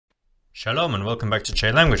Shalom and welcome back to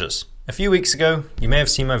Che Languages. A few weeks ago, you may have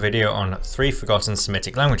seen my video on 3 forgotten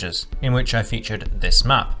Semitic languages, in which I featured this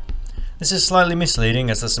map. This is slightly misleading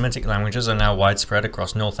as the Semitic languages are now widespread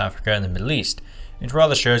across North Africa and the Middle East. It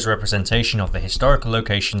rather shows a representation of the historical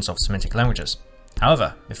locations of Semitic languages.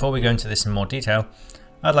 However, before we go into this in more detail,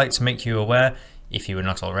 I'd like to make you aware, if you were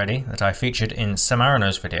not already, that I featured in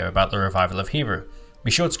Aronow's video about the revival of Hebrew.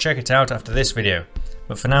 Be sure to check it out after this video,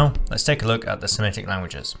 but for now, let's take a look at the Semitic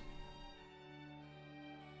languages.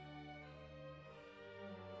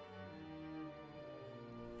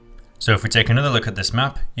 So if we take another look at this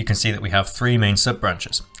map, you can see that we have 3 main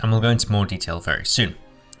sub-branches, and we'll go into more detail very soon.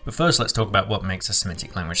 But first let's talk about what makes a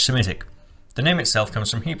Semitic language Semitic. The name itself comes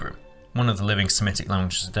from Hebrew, one of the living Semitic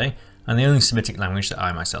languages today, and the only Semitic language that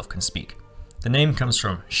I myself can speak. The name comes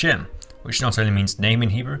from Shem, which not only means name in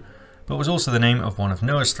Hebrew, but was also the name of one of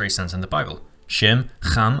Noah's 3 sons in the Bible, Shem,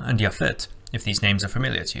 Ham, and Yafet, if these names are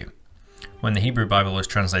familiar to you. When the Hebrew Bible was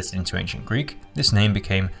translated into ancient Greek, this name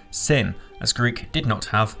became Sem, as Greek did not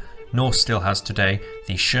have, nor still has today,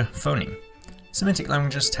 the sh phoneme. Semitic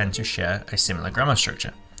languages tend to share a similar grammar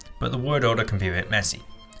structure, but the word order can be a bit messy.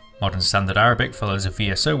 Modern Standard Arabic follows a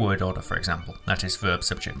VSO word order, for example, that is verb,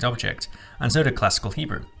 subject, object, and so did Classical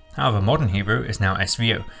Hebrew. However, modern Hebrew is now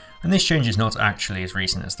SVO, and this change is not actually as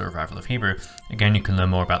recent as the revival of Hebrew. Again, you can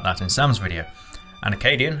learn more about that in Sam's video. And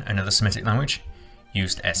Akkadian, another Semitic language,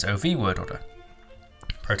 used SOV word order.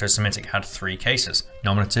 Proto-Semitic had 3 cases,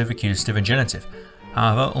 nominative, accusative, and genitive.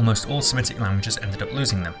 However, almost all Semitic languages ended up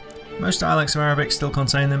losing them. Most dialects of Arabic still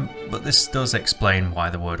contain them, but this does explain why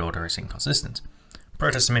the word order is inconsistent.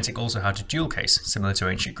 Proto-Semitic also had a dual case, similar to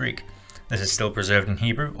ancient Greek. This is still preserved in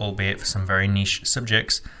Hebrew, albeit for some very niche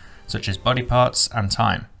subjects, such as body parts and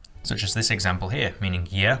time, such as this example here, meaning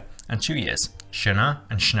year and 2 years, shana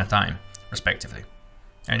and shnataim, respectively.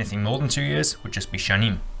 Anything more than 2 years would just be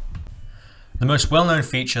shanim. The most well-known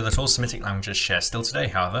feature that all Semitic languages share still today,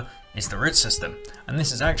 however, is the root system, and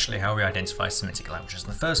this is actually how we identify Semitic languages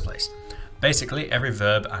in the first place. Basically, every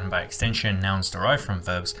verb, and by extension nouns derived from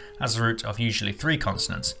verbs, has a root of usually 3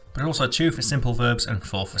 consonants, but also 2 for simple verbs and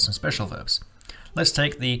 4 for some special verbs. Let's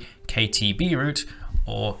take the KTB root,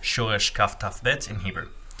 or shoresh kaf taf bet in Hebrew.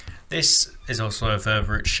 This is also a verb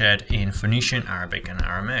root shared in Phoenician, Arabic, and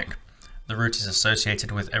Aramaic. The root is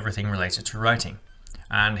associated with everything related to writing.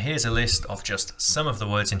 And here's a list of just some of the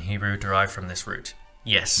words in Hebrew derived from this root.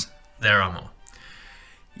 Yes, there are more.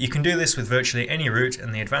 You can do this with virtually any root,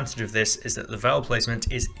 and the advantage of this is that the vowel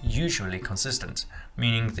placement is usually consistent,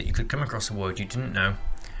 meaning that you could come across a word you didn't know,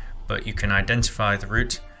 but you can identify the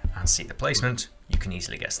root and see the placement, you can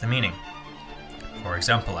easily guess the meaning. For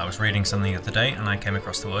example, I was reading something the other day and I came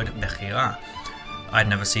across the word bechira. I'd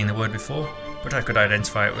never seen the word before, but I could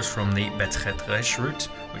identify it was from the betchet resh root,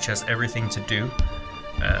 which has everything to do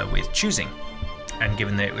with choosing, and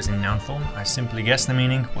given that it was in noun form, I simply guessed the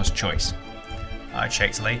meaning was choice. I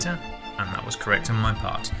checked later, and that was correct on my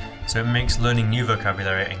part, so it makes learning new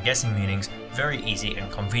vocabulary and guessing meanings very easy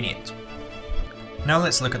and convenient. Now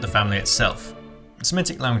let's look at the family itself.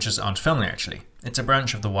 Semitic languages aren't a family actually, it's a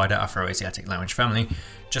branch of the wider Afro-Asiatic language family,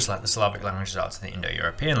 just like the Slavic languages are to the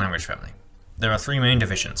Indo-European language family. There are 3 main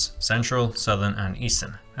divisions, Central, Southern, and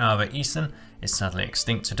Eastern. However, Eastern is sadly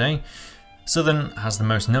extinct today. Southern has the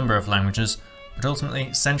most number of languages, but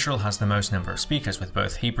ultimately Central has the most number of speakers, with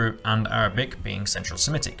both Hebrew and Arabic being Central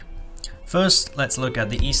Semitic. First, let's look at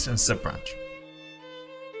the Eastern sub-branch.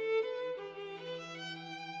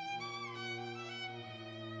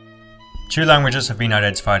 Two languages have been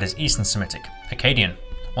identified as Eastern Semitic: Akkadian,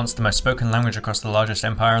 once the most spoken language across the largest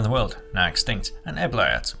empire in the world, now extinct, and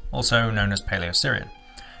Eblayot, also known as Paleo-Syrian.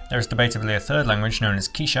 There is debatably a third language known as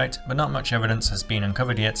Kishite, but not much evidence has been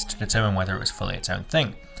uncovered yet to determine whether it was fully its own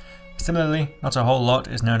thing. Similarly, not a whole lot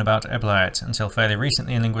is known about Eblayot. Until fairly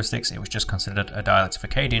recently in linguistics, it was just considered a dialect of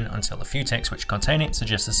Akkadian until the few texts which contain it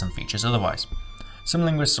suggested some features otherwise. Some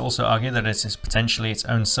linguists also argue that it is potentially its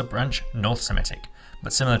own sub-branch, North Semitic,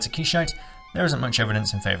 but similar to Kishite, there isn't much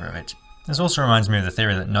evidence in favour of it. This also reminds me of the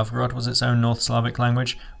theory that Novgorod was its own North Slavic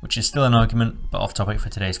language, which is still an argument, but off topic for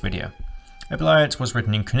today's video. Eblayot was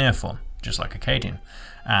written in cuneiform, just like Akkadian,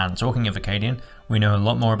 and talking of Akkadian, we know a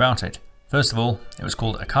lot more about it. First of all, it was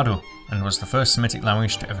called Akkadu, and was the first Semitic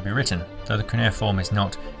language to ever be written, though the cuneiform is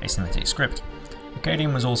not a Semitic script.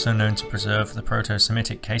 Akkadian was also known to preserve the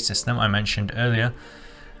Proto-Semitic case system I mentioned earlier,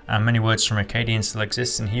 and many words from Akkadian still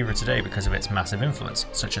exist in Hebrew today because of its massive influence,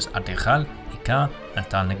 such as Adichal, Ikar, and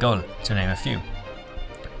Tarnegol, to name a few.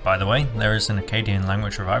 By the way, there is an Akkadian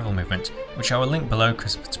language revival movement, which I will link below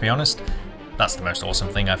because, to be honest, that's the most awesome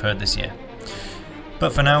thing I've heard this year.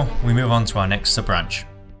 But for now, we move on to our next sub-branch.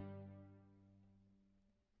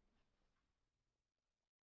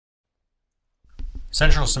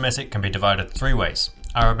 Central Semitic can be divided three ways: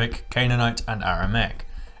 Arabic, Canaanite, and Aramaic.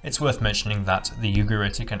 It's worth mentioning that the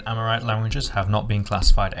Ugaritic and Amorite languages have not been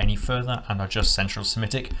classified any further and are just Central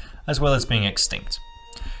Semitic, as well as being extinct.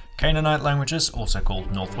 Canaanite languages, also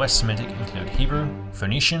called Northwest Semitic, include Hebrew,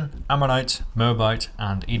 Phoenician, Ammonite, Moabite,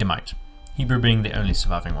 and Edomite, Hebrew being the only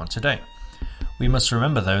surviving one today. We must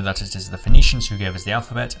remember though that it is the Phoenicians who gave us the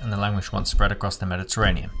alphabet and the language once spread across the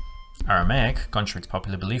Mediterranean. Aramaic, contrary to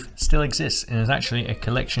popular belief, still exists and is actually a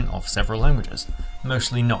collection of several languages,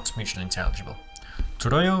 mostly not mutually intelligible.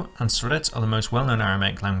 Turoyo and Suret are the most well-known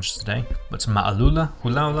Aramaic languages today, but Ma'alula,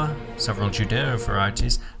 Hulaula, several Judeo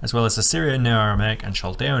varieties, as well as Assyrian Neo-Aramaic and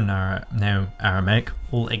Chaldeo Neo-Aramaic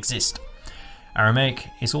all exist. Aramaic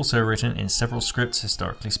is also written in several scripts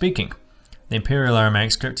historically speaking. The Imperial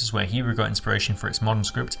Aramaic script is where Hebrew got inspiration for its modern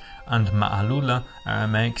script, and Ma'alula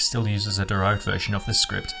Aramaic still uses a derived version of this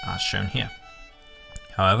script as shown here.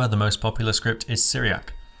 However, the most popular script is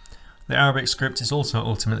Syriac. The Arabic script is also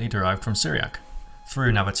ultimately derived from Syriac,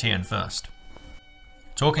 through Nabatean first.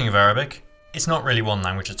 Talking of Arabic, it's not really one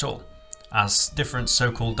language at all, as different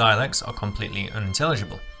so-called dialects are completely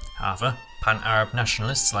unintelligible. However, pan-Arab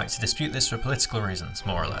nationalists like to dispute this for political reasons,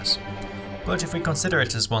 more or less. But if we consider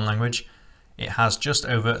it as one language, it has just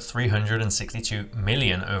over 362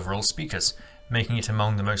 million overall speakers, making it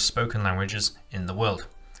among the most spoken languages in the world.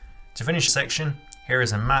 To finish the section, here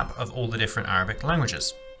is a map of all the different Arabic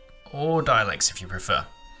languages, or dialects if you prefer.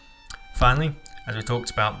 Finally, as we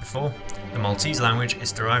talked about before, the Maltese language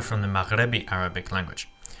is derived from the Maghrebi Arabic language.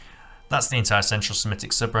 That's the entire Central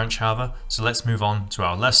Semitic sub-branch, however, so let's move on to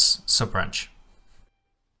our less sub-branch.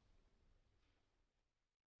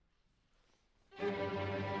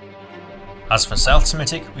 As for South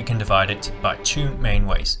Semitic, we can divide it by two main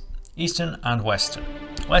ways: Eastern and Western.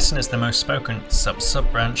 Western is the most spoken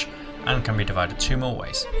sub-branch and can be divided two more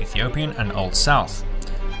ways: Ethiopian and Old South.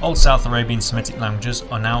 Old South Arabian Semitic languages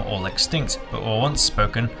are now all extinct, but were once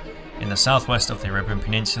spoken in the southwest of the Arabian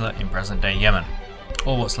Peninsula in present-day Yemen,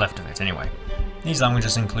 or what's left of it anyway. These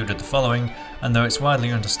languages included the following, and though it's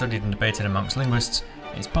widely understudied and debated amongst linguists,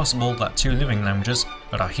 it's possible that two living languages,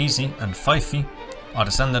 Rahizi and Faifi, are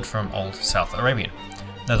descended from Old South Arabian,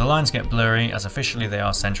 though the lines get blurry as officially they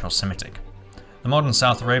are Central Semitic. The modern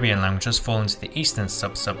South Arabian languages fall into the Eastern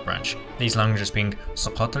sub-branch, these languages being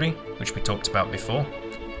Soqotri, which we talked about before,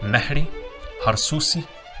 Mehri, Harsusi,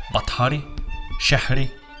 Bathari, Shehri,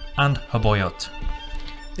 and Haboyot.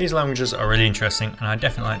 These languages are really interesting, and I'd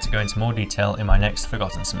definitely like to go into more detail in my next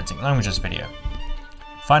Forgotten Semitic Languages video.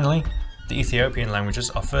 Finally, the Ethiopian languages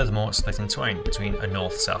are furthermore split in twain between a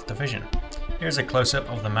north-south division. Here's a close-up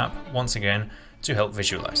of the map once again to help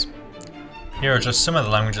visualize. Here are just some of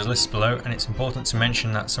the languages listed below, and it's important to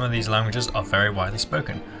mention that some of these languages are very widely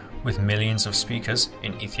spoken, with millions of speakers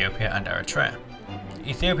in Ethiopia and Eritrea.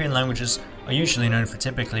 Ethiopian languages are usually known for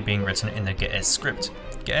typically being written in the Ge'ez script,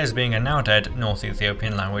 Ge'ez being a now-dead North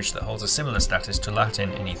Ethiopian language that holds a similar status to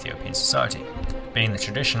Latin in Ethiopian society, being the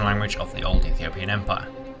traditional language of the Old Ethiopian Empire.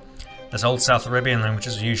 The Old South Arabian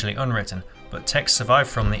languages are usually unwritten, but texts survive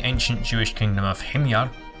from the ancient Jewish kingdom of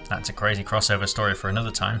Himyar, that's a crazy crossover story for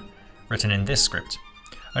another time, written in this script.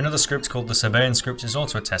 Another script called the Sabaean script is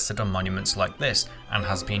also attested on monuments like this and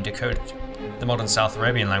has been decoded. The modern South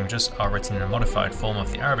Arabian languages are written in a modified form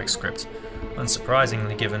of the Arabic script,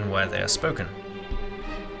 unsurprisingly given where they are spoken.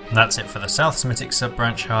 And that's it for the South Semitic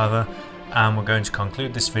sub-branch, however, and we're going to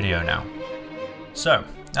conclude this video now. So,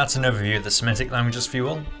 that's an overview of the Semitic languages for you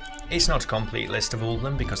all. It's not a complete list of all of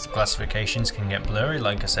them because the classifications can get blurry,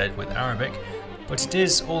 like I said with Arabic, but it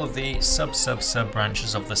is all of the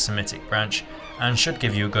sub-branches of the Semitic branch and should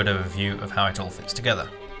give you a good overview of how it all fits together.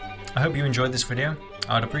 I hope you enjoyed this video.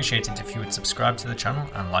 I'd appreciate it if you would subscribe to the channel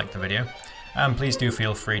and like the video, and please do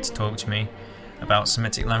feel free to talk to me about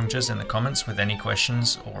Semitic languages in the comments with any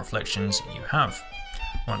questions or reflections you have.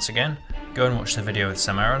 Once again, go and watch the video with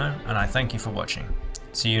Aronow, and I thank you for watching.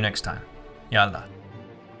 See you next time. Yallah.